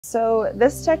So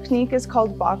this technique is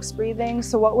called box breathing.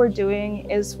 So what we're doing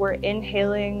is we're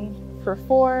inhaling for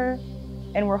 4,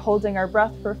 and we're holding our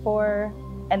breath for 4,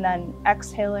 and then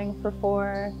exhaling for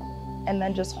 4, and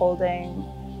then just holding.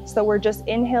 So we're just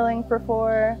inhaling for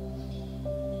 4.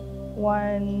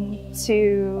 1,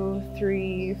 2,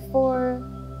 3,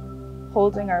 4.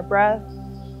 Holding our breath.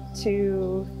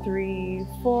 2, 3,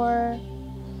 4.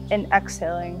 And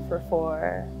exhaling for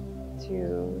 4.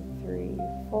 2, 3,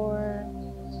 4.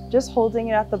 Just holding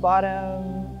it at the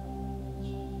bottom.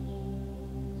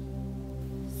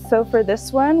 So for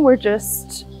this one, we're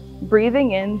just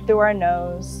breathing in through our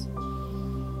nose.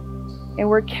 And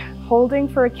we're holding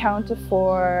for a count of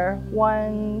 4.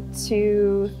 1,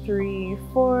 2, 3,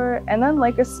 4. And then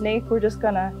like a snake, we're just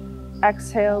gonna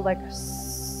exhale like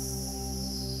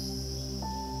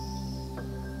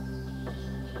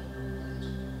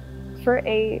for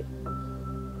 8.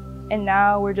 And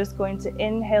now we're just going to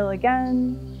inhale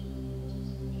again.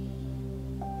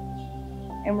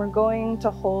 And we're going to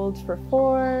hold for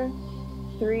 4,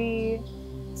 3,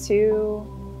 2,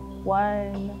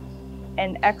 1,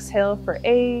 and exhale for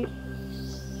 8.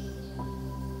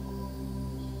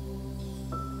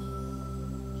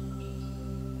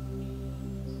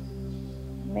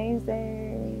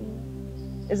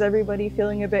 Amazing. Is everybody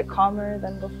feeling a bit calmer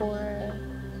than before?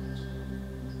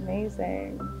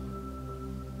 Amazing.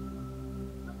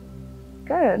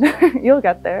 Good. You'll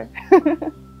get there.